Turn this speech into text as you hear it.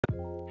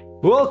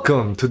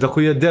Welcome to the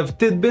Kuya Dev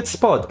Tidbits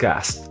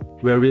Podcast,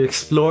 where we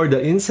explore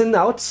the ins and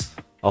outs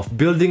of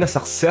building a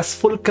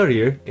successful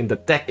career in the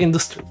tech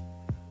industry.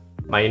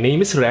 My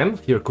name is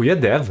Rem, your Kuya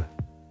Dev,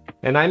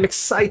 and I'm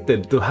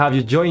excited to have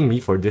you join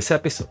me for this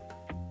episode.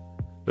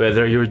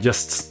 Whether you're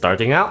just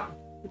starting out,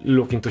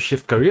 looking to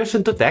shift careers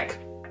into tech,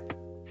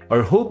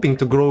 or hoping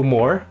to grow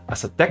more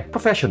as a tech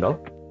professional,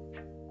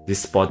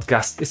 this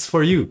podcast is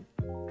for you.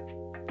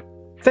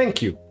 Thank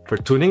you for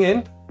tuning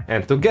in,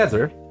 and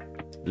together,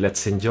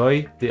 let's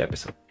enjoy the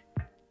episode.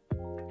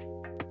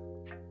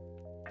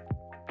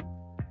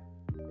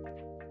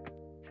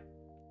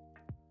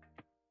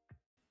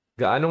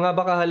 Gaano nga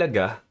ba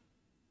kahalaga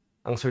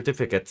ang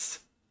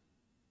certificates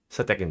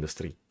sa tech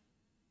industry?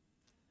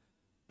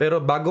 Pero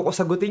bago ko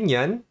sagutin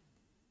yan,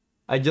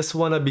 I just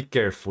wanna be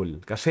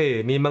careful.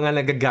 Kasi may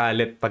mga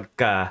nagagalit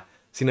pagka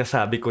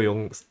sinasabi ko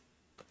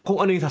kung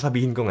ano yung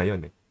sasabihin ko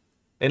ngayon.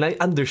 And I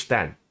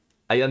understand,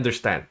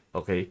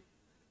 okay?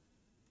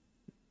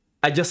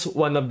 I just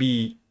wanna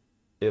be,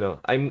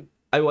 I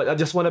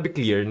just wanna be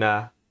clear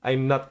na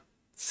I'm not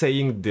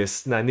saying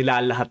this na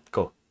nilalahat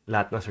ko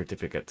lahat ng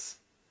certificates.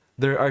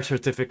 There are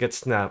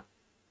certificates na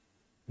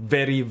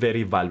very,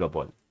 very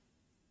valuable.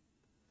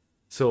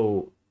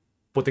 So,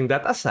 putting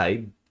that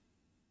aside,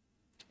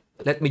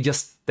 let me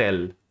just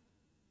tell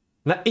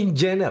na in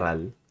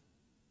general,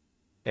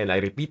 and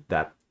I repeat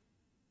that,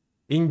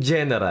 in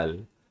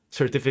general,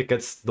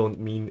 certificates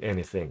don't mean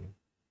anything.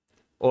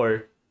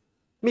 Or,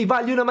 may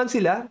value naman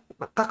sila,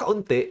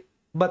 kakaunti,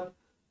 but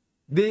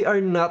they are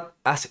not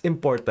as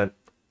important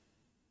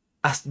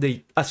as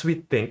we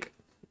think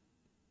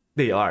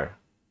they are.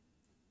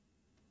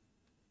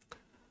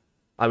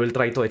 I will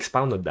try to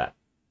expound on that.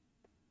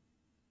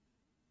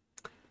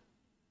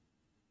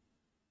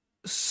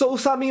 So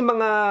sa aming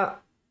mga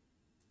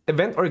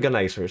event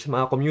organizers,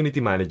 mga community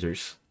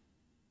managers,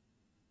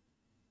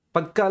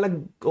 pagka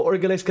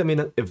nag-organize kami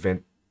ng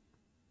event,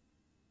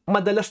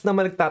 madalas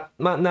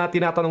na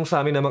tinatanong sa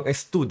amin ng mga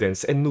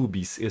students and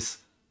newbies is,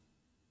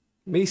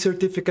 may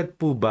certificate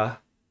po ba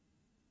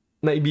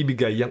na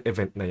ibibigay yung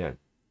event na yan?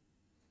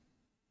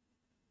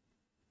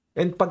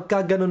 And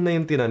pagka ganun na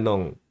yung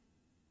tinanong,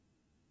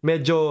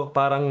 medyo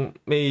parang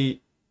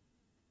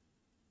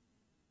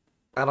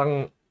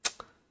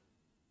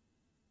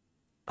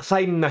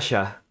sign na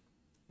siya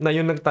na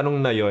yung nagtanong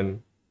na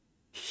yun,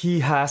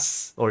 he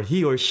or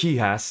she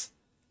has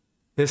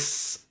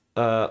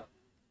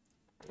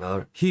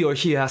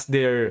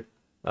their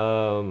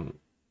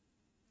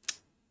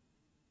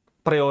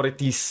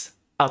priorities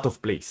out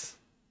of place.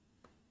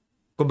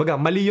 Kumbaga,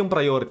 mali yung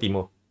priority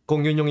mo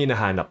kung yun yung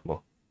hinahanap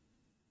mo.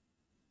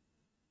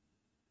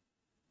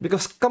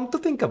 Because come to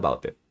think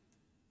about it,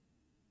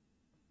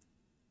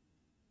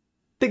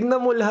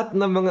 tignan mo lahat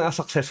ng mga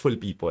successful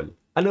people.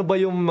 Ano ba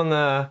yung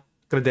mga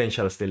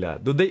credentials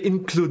nila? Do they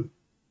include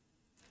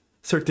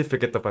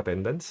certificate of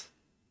attendance?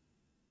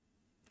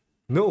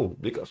 No,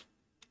 because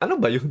ano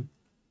ba yun?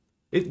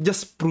 It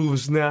just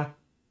proves na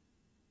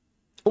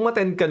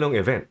umattend ka ng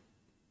event.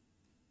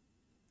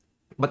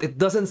 But it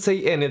doesn't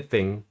say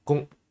anything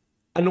kung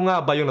ano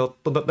nga ba yung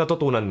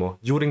natutunan mo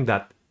during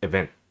that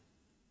event.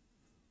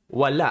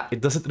 Wala. It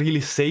doesn't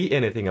really say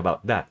anything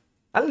about that.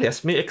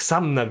 Unless may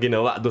exam na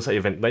ginawa doon sa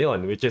event na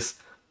yon, which is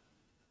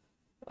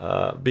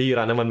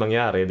bihira naman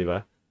mangyari, di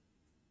ba?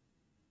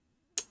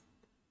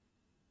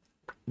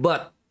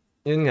 But,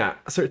 yun nga,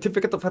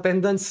 certificate of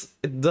attendance,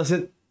 it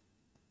doesn't...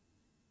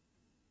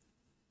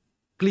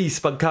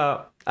 Please,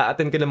 pagka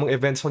a-attend ka ng mga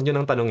events, huwag nyo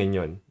nang tanongin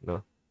yun.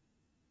 No?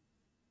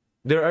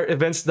 There are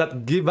events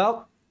that give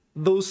out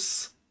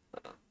those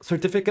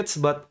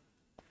certificates, but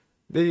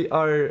they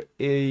are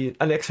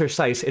an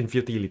exercise in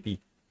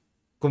futility.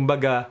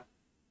 Kumbaga,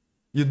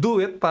 you do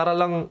it para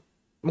lang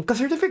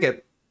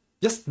magka-certificate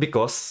just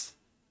because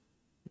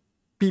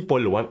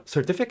people want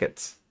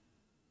certificates.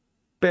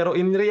 Pero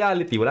in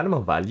reality, wala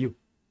namang value.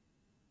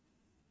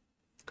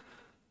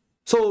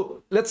 So,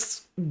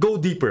 let's go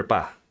deeper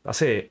pa.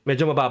 Kasi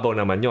medyo mababaw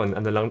naman yon.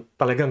 Ano lang,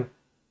 talagang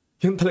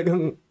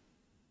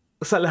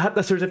sa lahat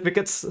na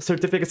certificates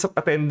of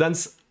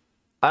attendance,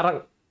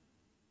 parang,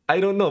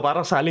 I don't know,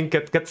 parang saling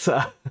ket-ket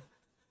sa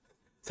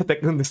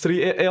tech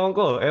industry. Ewan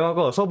ko.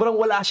 Sobrang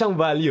wala siyang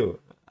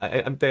value.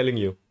 I'm telling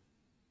you.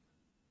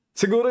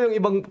 Siguro yung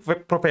ibang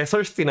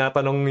professors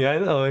tinatanong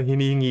yan o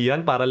hinihingi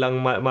yan para lang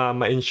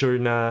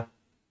ma-ensure na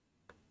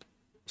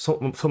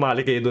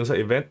sumali kayo dun sa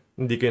event,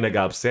 hindi kayo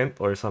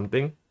nag-absent or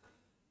something.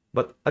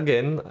 But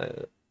again,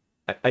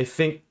 I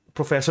think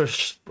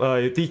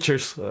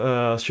teachers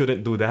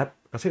shouldn't do that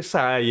kasi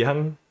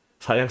sayang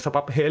sa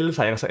papel,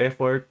 sayang sa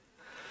effort.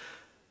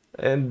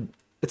 And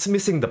it's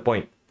missing the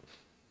point.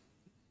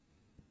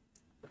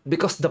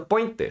 Because the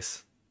point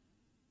is,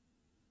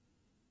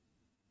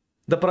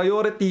 the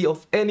priority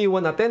of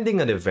anyone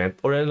attending an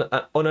event or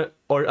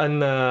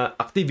an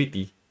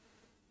activity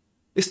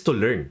is to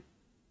learn.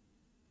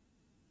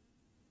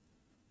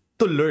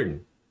 To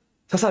learn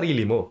sa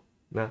sarili mo.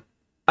 Na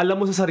alam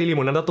mo sa sarili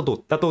mo na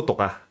natuto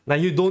ka, na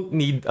you don't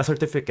need a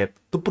certificate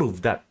to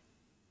prove that.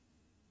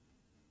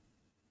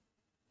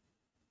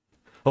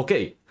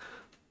 Okay.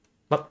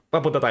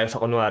 Papunta tayo sa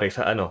kunwari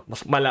sa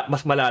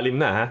mas malalim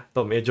na ha.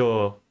 To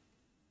medyo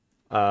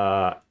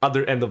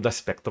other end of the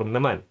spectrum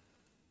naman.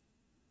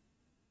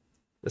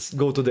 Let's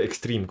go to the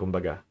extreme,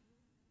 kumbaga.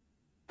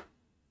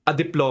 A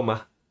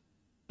diploma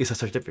is a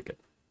certificate.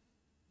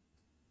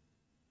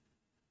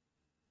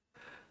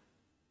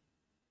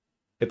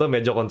 Ito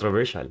medyo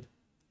controversial.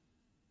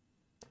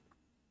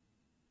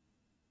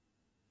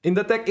 In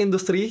the tech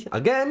industry,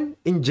 again,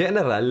 in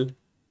general,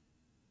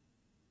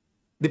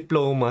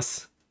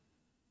 diplomas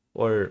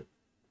or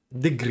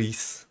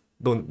degrees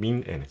don't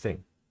mean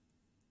anything.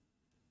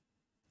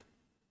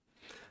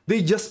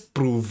 They just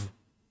prove,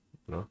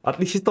 no? At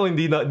least ito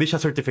hindi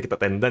siya certificate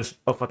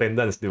of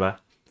attendance, di ba?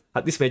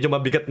 At least medyo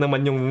mabigat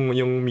naman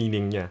yung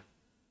meaning niya.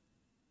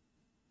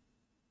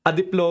 A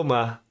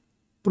diploma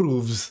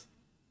proves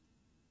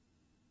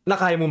na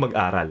kaya mo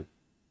mag-aral.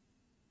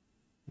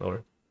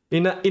 Or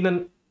in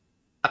an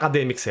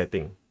academic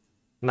setting,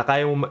 na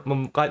kaya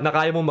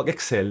mo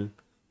mag-excel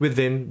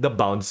within the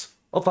bounds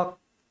of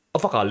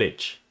a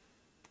college.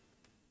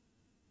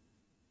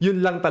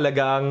 Yun lang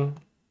talaga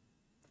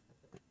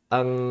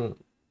ang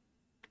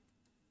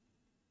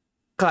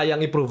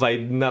kayang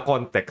i-provide na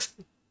context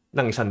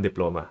ng isang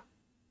diploma.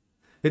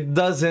 It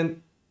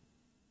doesn't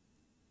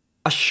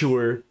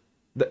assure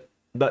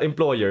the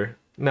employer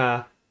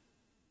na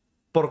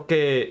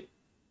porque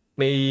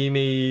may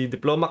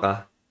diploma ka,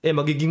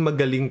 magiging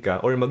magaling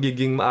ka or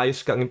magiging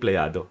maayos kang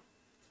empleyado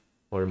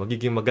or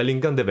magiging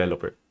magaling kang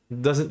developer. It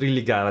doesn't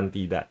really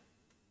guarantee that.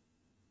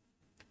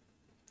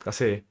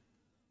 Kasi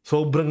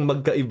sobrang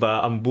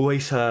magkaiba ang buhay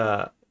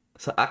sa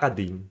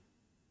academe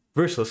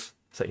versus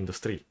sa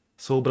industry.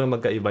 Sobrang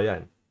magkaiba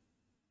yan.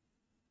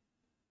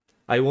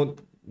 I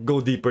won't go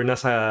deeper na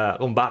sa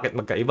kung bakit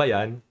magkaiba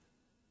yan.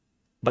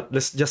 But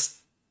let's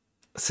just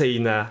say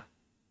na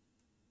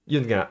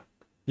yun nga,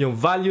 yung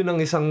value ng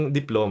isang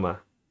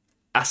diploma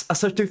as a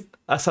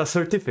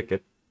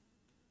certificate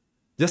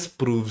just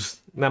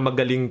proves na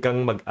magaling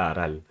kang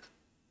mag-aral.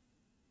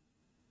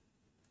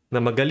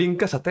 Na magaling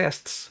ka sa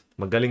tests,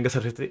 magaling ka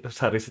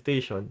sa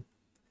recitation.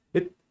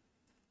 It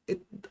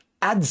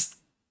adds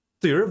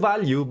to your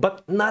value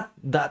but not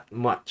that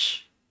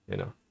much, you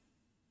know.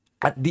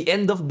 At the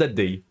end of the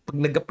day, pag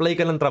nag-apply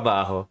ka ng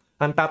trabaho,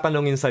 ang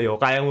tatanungin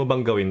sa'yo, kaya mo bang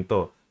gawin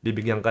to?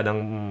 Bibigyan ka ng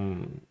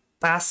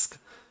task,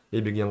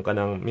 bibigyan ka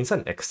ng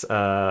minsan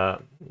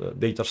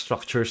data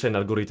structures and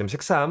algorithms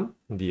exam,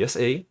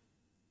 DSA.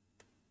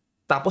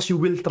 Tapos you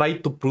will try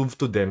to prove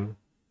to them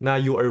na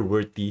you are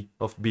worthy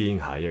of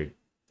being hired.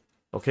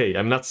 Okay,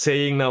 I'm not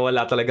saying na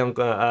wala talagang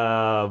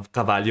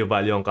ka-value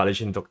ang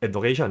college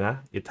education, ha?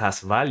 It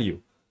has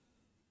value.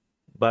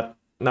 But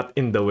not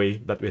in the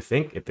way that we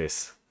think it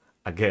is.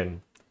 Again,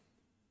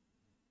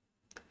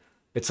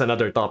 it's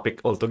another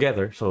topic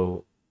altogether.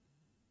 So,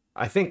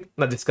 I think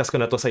na-discuss ko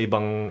na to sa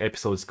ibang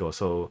episodes ko.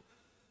 So,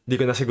 di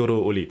ko na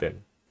siguro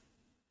ulitin.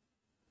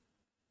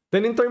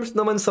 Then in terms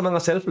naman sa mga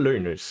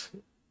self-learners,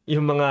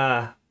 yung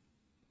mga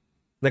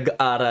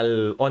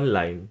nag-aaral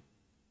online,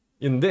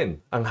 yun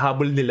din, ang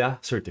habol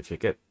nila,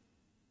 certificate.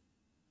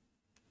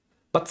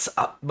 But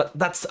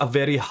that's a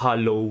very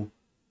hollow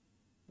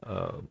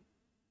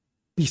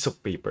piece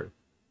of paper.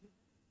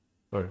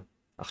 Or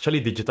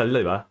actually digital,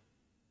 di ba?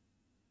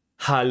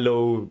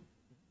 Hollow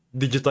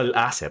digital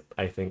asset,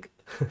 I think.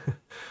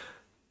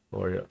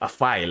 Or a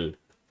file.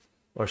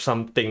 Or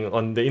something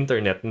on the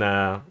internet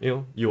na,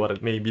 URL,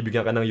 may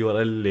bibigyan ka ng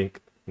URL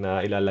link na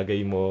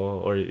ilalagay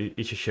mo or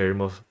i-share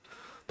mo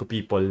to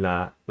people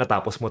na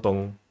natapos mo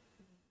tong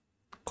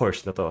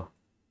course na to.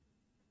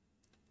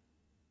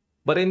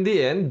 But in the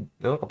end,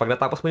 kapag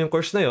natapos mo yung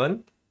course na yon,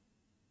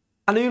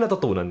 ano yung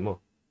natutunan mo?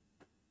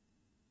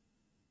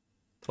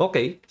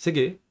 Okay,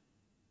 sige.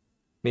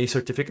 May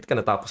certificate ka,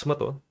 natapos mo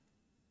to.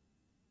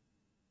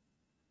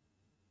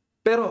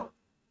 Pero,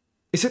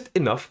 is it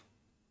enough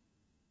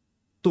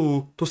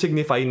to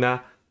signify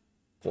na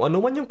kung ano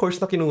man yung course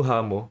na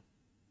kinuha mo,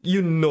 you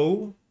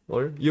know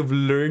or you've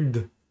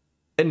learned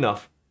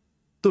enough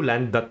to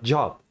land that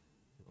job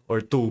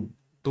or to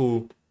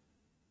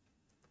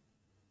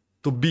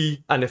be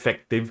an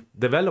effective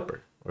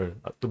developer or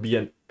to be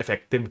an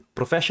effective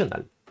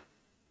professional?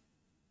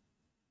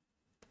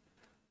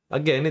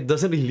 Again, it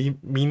doesn't really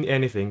mean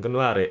anything.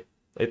 Kunwari,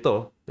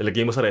 ito,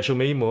 nilagay mo sa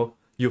resume mo,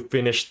 you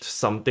finished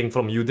something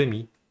from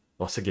Udemy.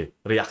 O sige,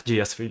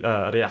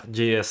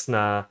 React.js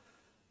na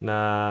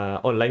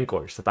online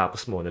course.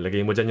 Natapos mo,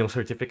 nilagay mo dyan yung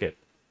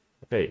certificate.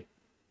 Okay.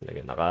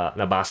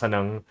 Nabasa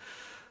ng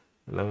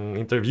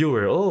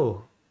interviewer,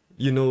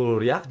 you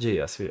know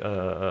React.js.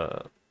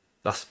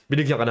 Tapos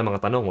binigyan ka ng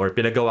mga tanong or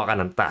pinagawa ka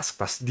ng task,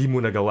 tapos di mo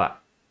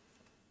nagawa.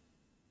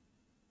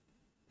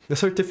 The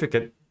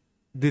certificate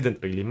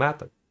didn't really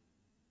matter.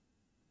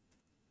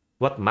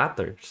 What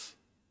matters,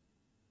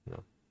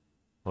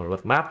 or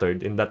what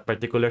mattered in that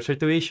particular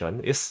situation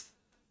is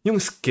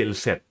yung skill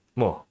set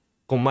mo.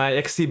 Kung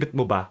may exhibit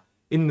mo ba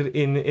in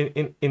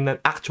an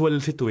actual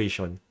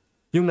situation,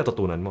 yung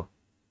natutunan mo.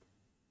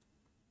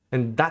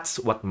 And that's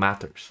what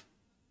matters.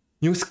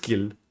 Yung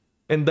skill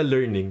and the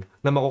learning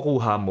na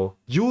makukuha mo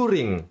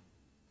during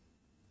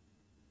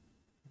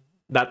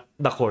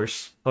the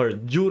course or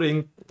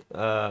during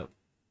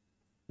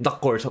the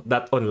course of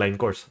that online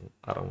course.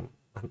 Parang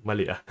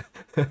mali ah.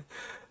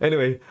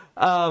 Anyway,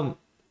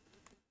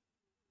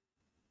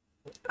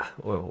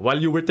 while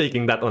you were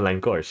taking that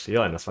online course,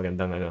 yun, mas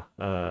magandang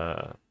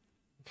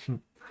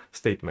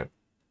statement.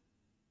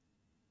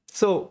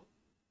 So,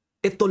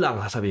 ito lang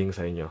sasabihin ko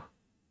sa inyo.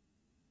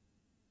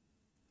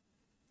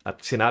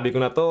 At sinabi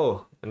ko na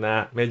to,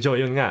 na medyo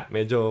yun nga,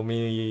 medyo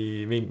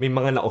may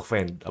mga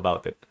na-offend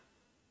about it.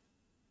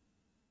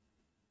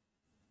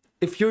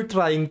 If you're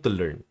trying to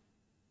learn,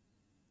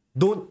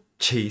 don't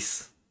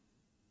chase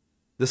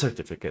the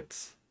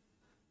certificates.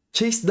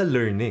 Chase the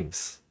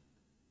learnings.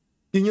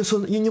 Yun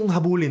yung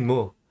habulin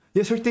mo.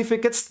 Yung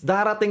certificates,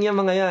 darating yung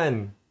mga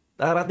yan.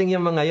 Darating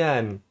yung mga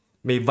yan.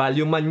 May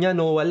value man yan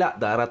o wala,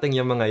 darating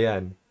yung mga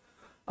yan.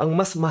 Ang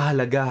mas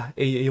mahalaga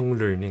ay yung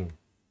learning.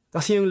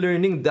 Kasi yung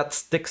learning, that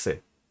sticks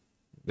eh.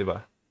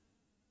 Diba?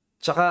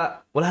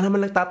 Tsaka, wala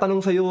naman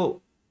nagtatanong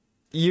sa'yo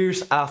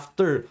years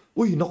after,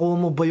 uy, nakuha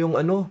mo ba yung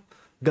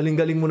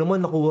galing-galing mo naman,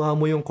 nakuha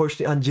mo yung course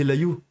ni Angela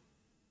Yu.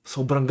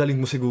 Sobrang galing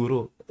mo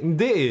siguro.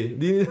 Hindi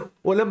eh.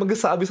 Wala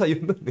magsasabi sa'yo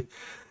nun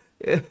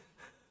eh.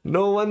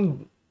 No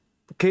one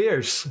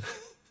cares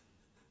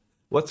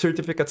what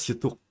certificates you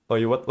took or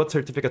what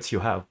certificates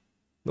you have.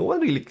 No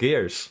one really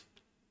cares.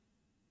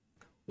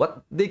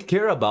 What they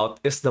care about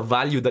is the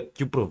value that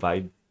you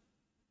provide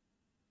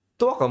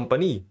to a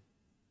company.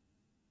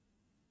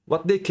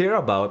 What they care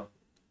about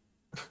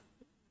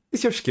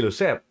is your skill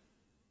set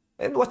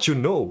and what you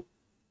know.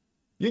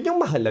 Yun yung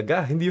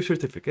mahalaga, hindi yung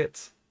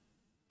certificates.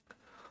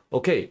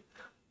 Okay.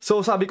 So,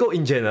 sabi ko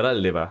in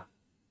general, di ba?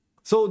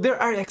 So, there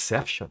are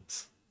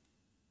exceptions.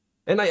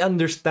 And I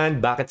understand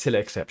bakit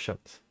sila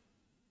exceptions.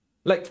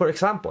 Like, for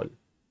example,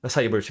 na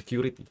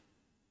cybersecurity.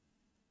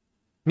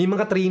 May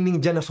mga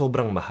training dyan na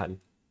sobrang mahal.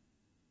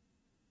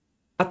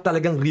 At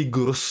talagang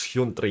rigorous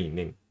yung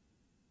training.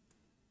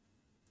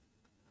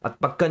 At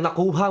pagka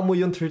nakuha mo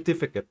yung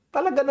certificate,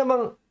 talaga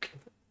namang,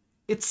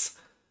 it's,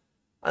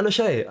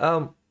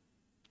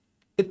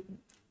 it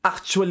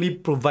actually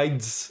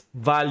provides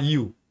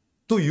value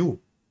to you.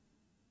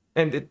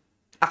 And it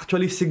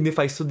actually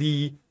signifies to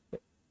the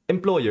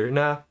employer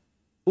na,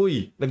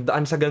 uy,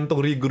 nagdaan sa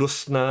ganitong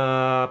rigorous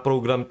na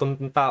program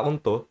tong taong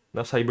to,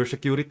 na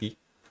cybersecurity,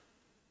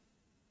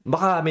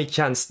 baka may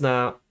chance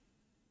na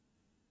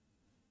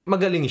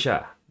magaling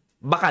siya.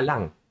 Baka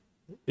lang.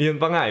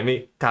 Yun pa nga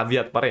may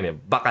caveat pa rin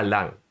baka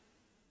lang.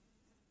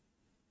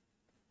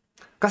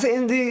 Kasi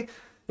in the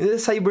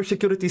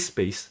cybersecurity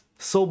space,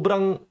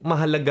 sobrang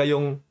mahalaga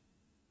yung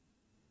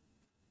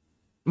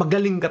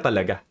magaling ka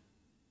talaga.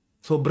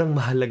 Sobrang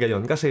mahalaga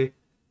yon kasi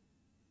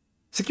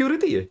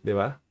security di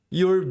ba?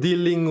 You're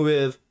dealing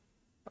with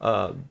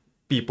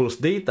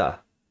people's data,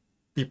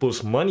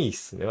 people's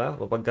monies, di ba?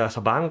 Kapag sa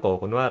bangko,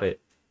 kunwari,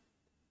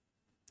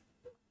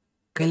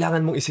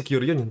 kailangan mong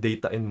i-secure yun, yung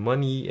data and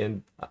money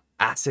and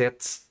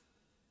assets.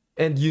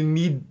 And you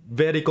need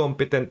very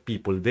competent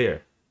people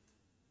there.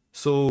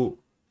 So,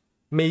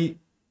 may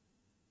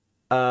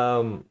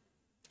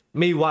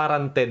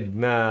warranted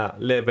na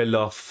level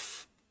of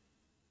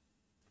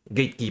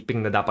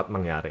gatekeeping na dapat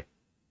mangyari.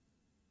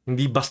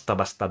 Hindi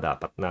basta-basta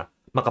dapat na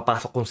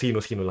makapasok kung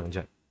sino-sino lang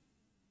dyan.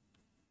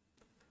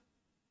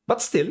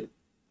 But still,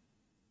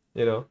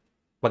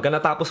 pagka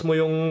natapos mo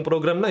yung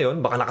program na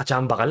yon, baka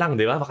nakachamba ka lang,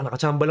 di ba? Baka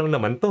nakachamba lang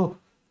naman to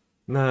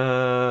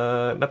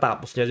na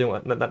natapos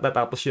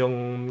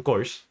yung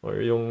course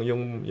or yung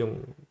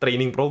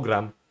training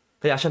program,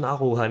 kaya siya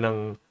nakakuha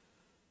ng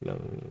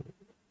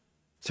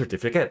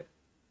certificate.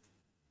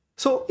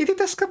 So,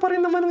 ititest ka pa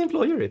rin naman ng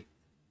employer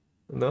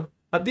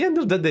At the end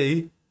of the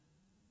day,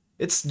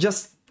 it's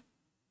just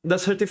the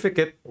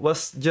certificate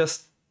was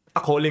just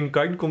a calling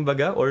card,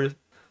 kumbaga,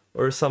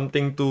 or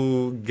something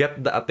to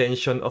get the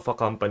attention of a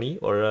company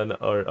or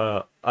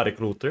a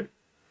recruiter.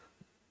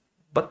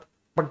 But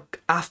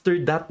pag after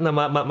that na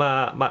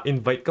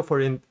ma-invite ka for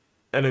an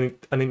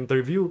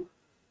interview,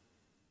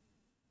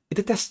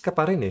 ititest ka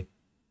pa rin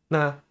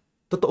na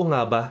totoo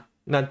nga ba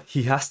na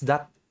he has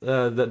that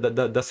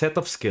the set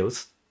of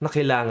skills na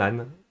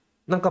kailangan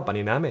ng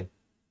company namin.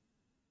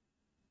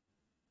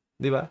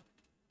 Di ba?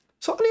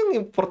 So, ano yung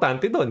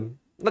importante doon?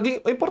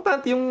 Naging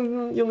importante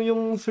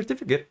yung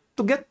certificate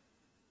to get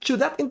to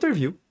that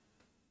interview.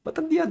 But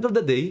at the end of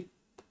the day,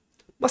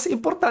 mas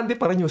importante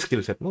pa rin yung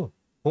skill set mo.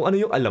 Kung ano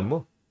yung alam mo.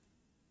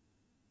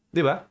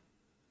 Di ba?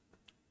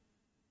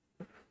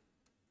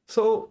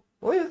 So,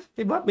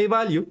 may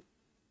value.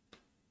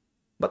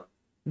 But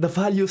the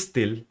value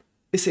still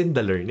is in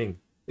the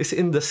learning. Is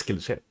in the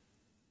skill set.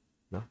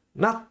 No?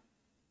 Not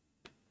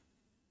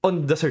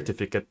on the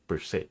certificate per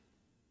se.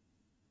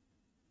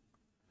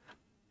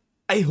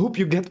 I hope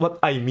you get what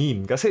I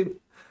mean. Kasi,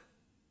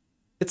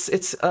 it's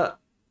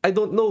I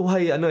don't know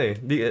why,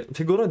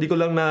 siguro di ko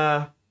lang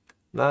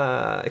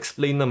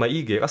na-explain na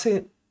maigi.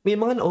 Kasi, may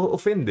mga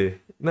na-offend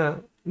na,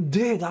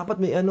 hindi,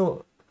 dapat may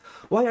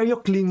why are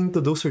you clinging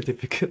to those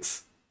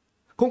certificates?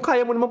 Kung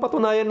kaya mo naman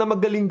patunayan na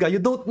magaling ka, you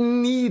don't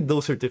need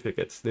those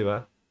certificates, di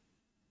ba?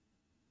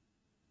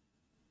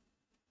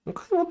 Kung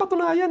kaya mo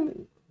patunayan,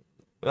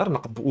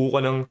 nakabuo ka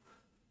ng,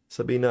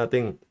 sabihin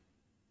natin,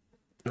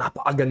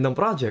 napakagandang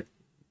project.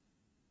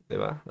 Di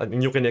ba?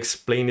 And you can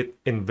explain it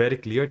in very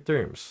clear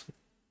terms.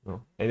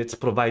 No? And it's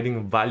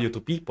providing value to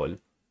people.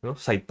 No?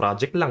 Side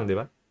project lang, di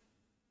ba?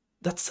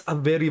 That's a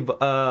very,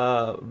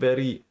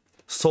 very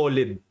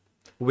solid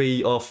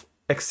way of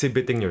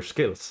exhibiting your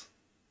skills.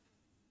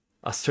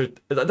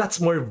 That's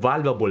more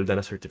valuable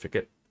than a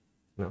certificate.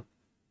 No?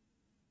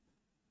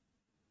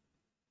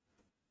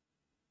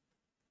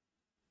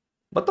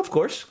 But of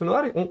course,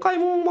 kunwari, kung kaya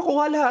mong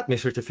makuha lahat, may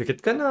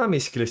certificate ka na,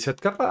 may skill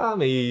set ka pa,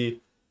 may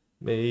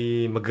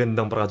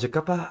magandang project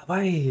ka pa,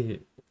 why?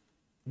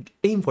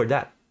 Aim for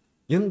that.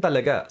 Yun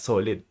talaga,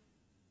 solid.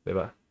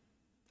 Diba?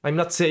 I'm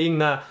not saying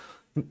na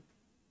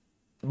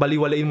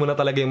baliwalain mo na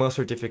talaga yung mga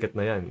certificate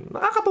na yan.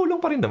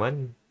 Nakakatulong pa rin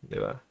naman.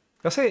 Diba?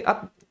 Kasi,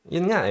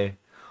 yun nga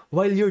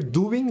while you're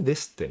doing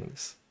these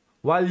things,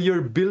 while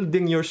you're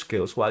building your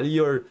skills, while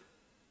you're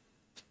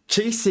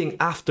chasing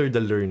after the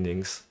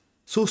learnings,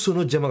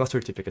 susunod yung mga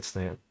certificates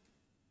na yan.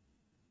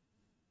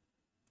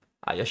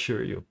 I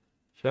assure you.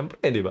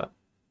 Siyempre, di ba?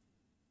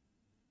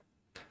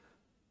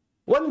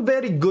 One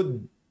very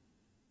good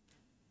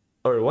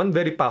or one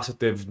very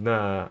positive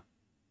na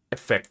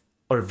effect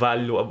or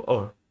value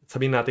or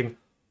sabihin natin,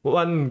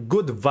 one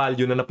good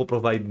value na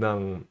napoprovide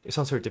ng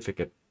isang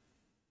certificate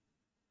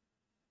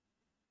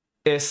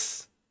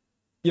is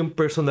yung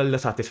personal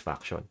na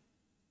satisfaction.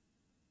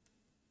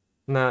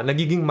 Na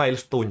nagiging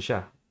milestone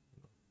siya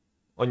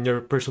on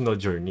your personal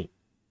journey.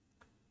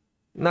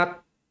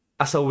 Not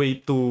as a way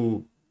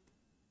to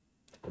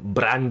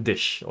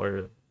brandish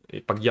or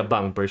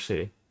pagyabang per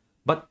se.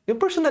 But yung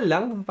personal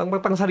lang,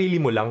 pang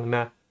sarili mo lang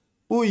na,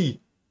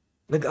 uy,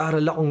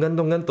 nag-aaral akong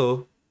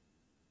ganto,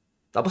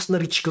 tapos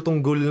na-reach ko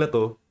tong goal na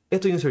to,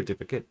 ito yung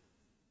certificate.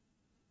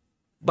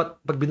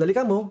 But pag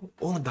binalikan mo,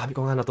 ang dami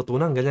ko nga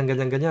natutunan,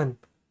 ganyan.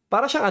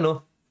 Para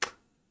siyang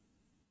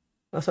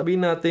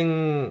sabihin nating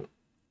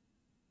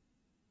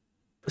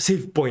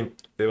save point,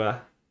 di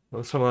ba?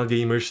 Sa mga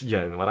gamers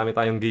dyan, marami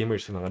tayong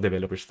gamers, mga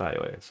developers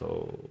tayo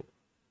So,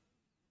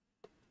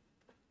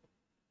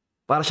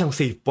 para siyang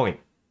save point,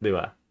 di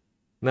ba?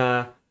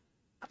 Na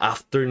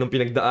after nung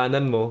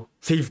pinagdaanan mo,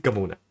 save ka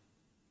muna.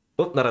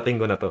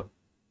 Narating ko na to.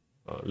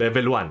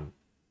 Level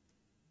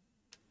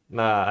 1.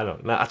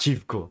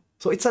 Na-achieve ko.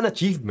 So, it's an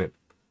achievement.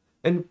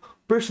 And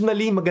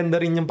personally, maganda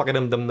rin yung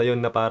pakiramdam na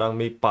yun na parang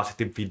may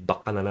positive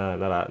feedback ka na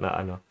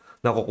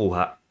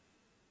nakukuha.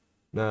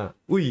 Na,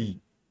 uy,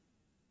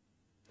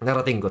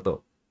 narating ko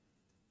to.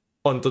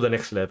 On to the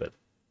next level.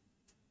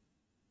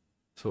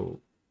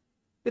 So,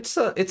 it's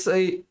a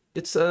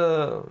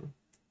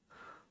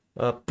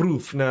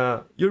proof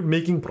na you're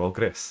making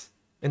progress.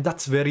 And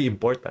that's very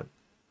important.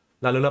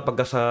 Lalo na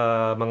pagka sa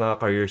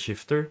mga career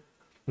shifter,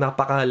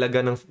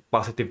 napakahalaga ng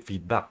positive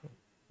feedback.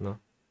 No?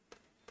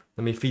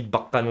 Na may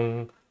feedback ka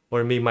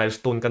or may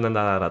milestone ka na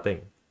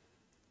nararating.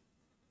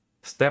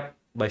 Step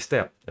by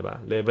step, diba?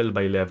 Level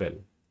by level.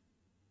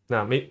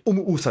 Na may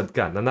umuusad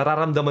ka, na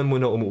nararamdaman mo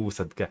na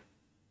umuusad ka.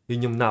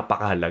 Yun yung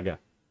napakahalaga.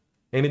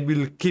 And it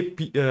will keep,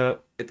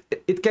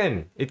 it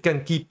can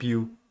keep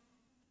you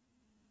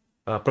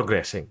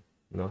progressing.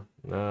 No?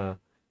 Na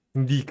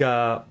hindi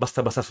ka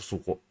basta-basta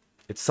susuko.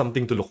 It's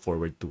something to look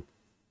forward to.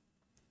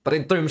 But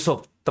in terms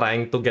of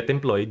trying to get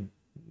employed,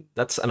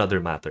 that's another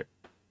matter.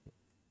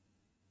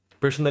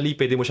 Personally,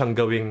 pwede mo siyang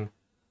gawing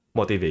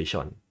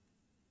motivation.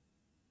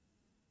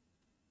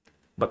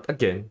 But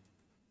again,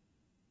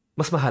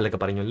 mas mahalaga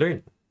pa rin yung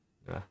learn.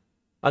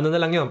 Ano na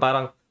lang yun,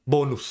 parang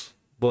bonus.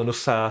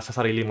 Bonus sa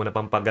sarili mo na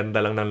pampaganda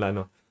lang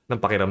ng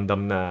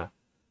pakiramdam na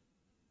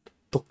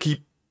to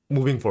keep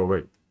moving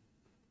forward.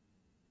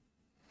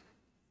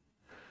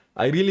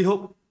 I really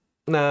hope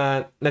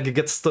na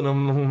nagigets to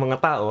ng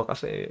mga tao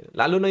kasi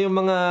lalo na yung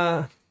mga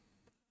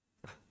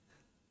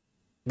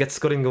gets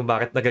ko rin kung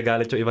bakit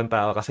nagagalit yung ibang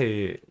tao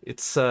kasi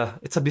it's a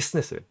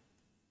business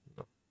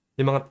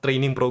Yung mga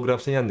training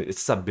programs na yan,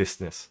 it's a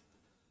business.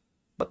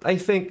 But I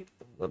think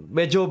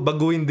medyo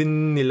baguhin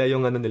din nila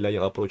yung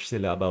yung approach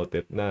nila about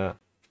it na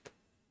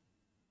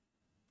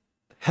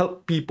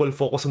help people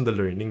focus on the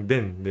learning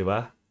din, di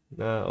ba?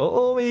 Na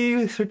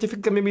may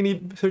certificate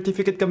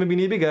kami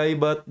binibigay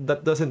but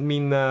that doesn't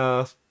mean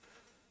na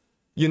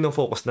yun ang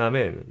focus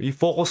namin. We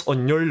focus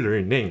on your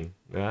learning.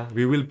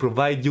 We will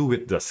provide you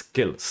with the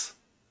skills.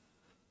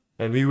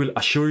 And we will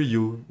assure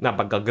you na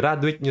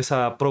pagka-graduate nyo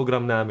sa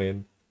program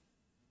namin,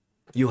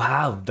 you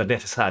have the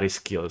necessary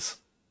skills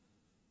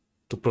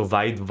to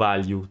provide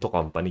value to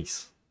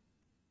companies.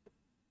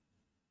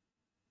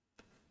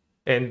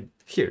 And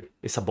here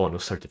is a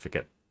bonus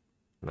certificate.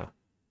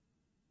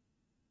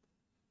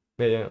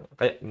 Kaya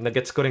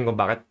nagets ko rin kung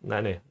bakit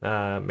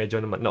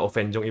medyo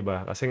na-offend yung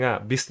iba kasi nga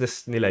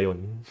business nila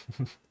yun.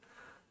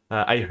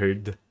 I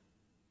heard.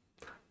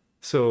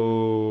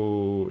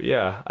 So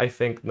yeah, I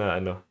think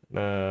na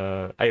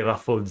I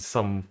ruffled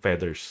some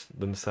feathers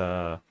dun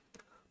sa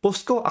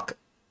post ko.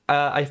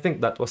 I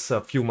think that was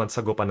a few months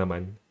ago pa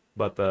naman.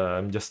 But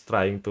I'm just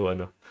trying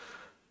to,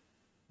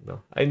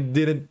 no, I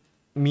didn't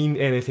mean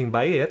anything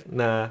by it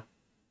na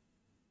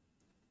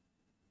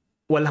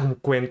walang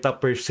kwenta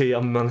per se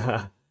ang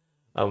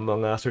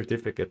mga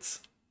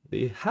certificates.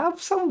 They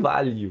have some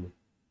value.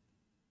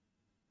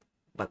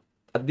 But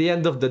at the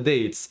end of the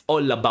day, it's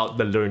all about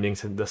the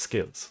learnings and the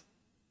skills.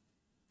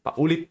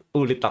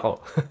 Paulit-ulit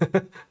ako.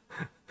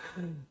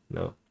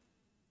 No.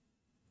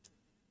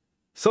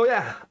 So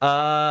yeah,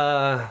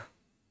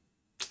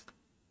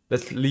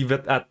 let's leave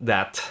it at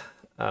that.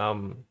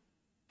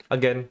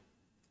 Again,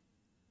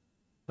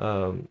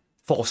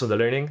 focus on the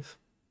learnings,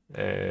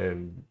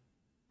 and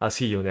I'll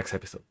see you next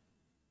episode.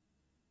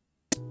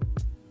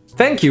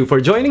 Thank you for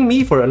joining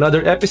me for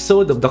another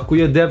episode of the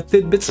Kuya Dev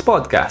Tidbits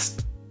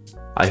Podcast.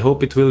 I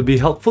hope it will be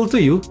helpful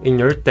to you in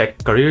your tech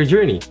career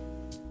journey.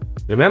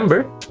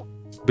 Remember,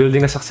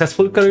 building a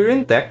successful career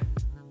in tech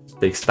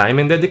takes time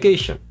and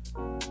dedication.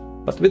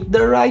 But with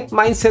the right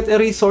mindset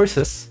and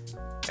resources,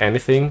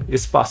 anything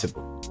is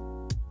possible.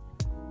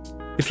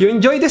 If you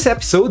enjoyed this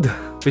episode,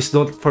 please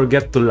don't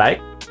forget to like,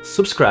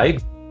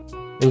 subscribe,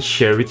 and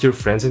share with your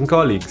friends and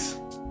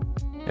colleagues.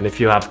 And if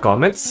you have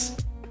comments,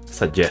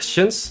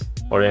 suggestions,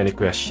 or any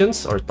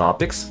questions or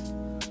topics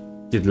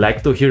you'd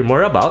like to hear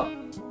more about,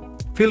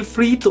 feel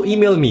free to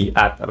email me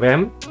at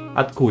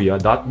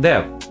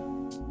rem@kuya.dev.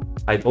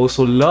 I'd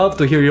also love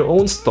to hear your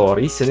own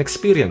stories and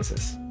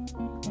experiences.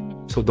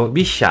 So don't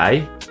be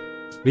shy,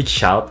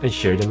 reach out and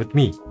share them with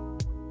me.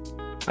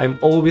 I'm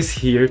always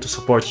here to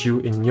support you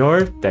in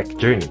your tech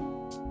journey.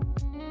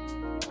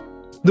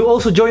 Do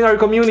also join our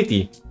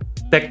community,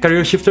 Tech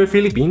Career Shifter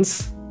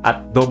Philippines,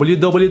 at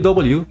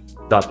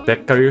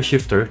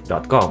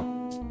www.techcareershifter.com.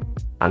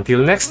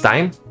 Until next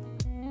time,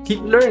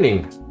 keep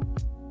learning,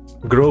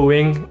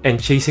 growing, and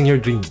chasing your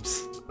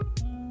dreams.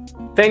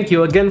 Thank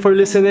you again for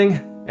listening,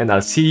 and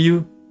I'll see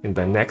you in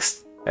the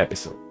next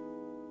episode.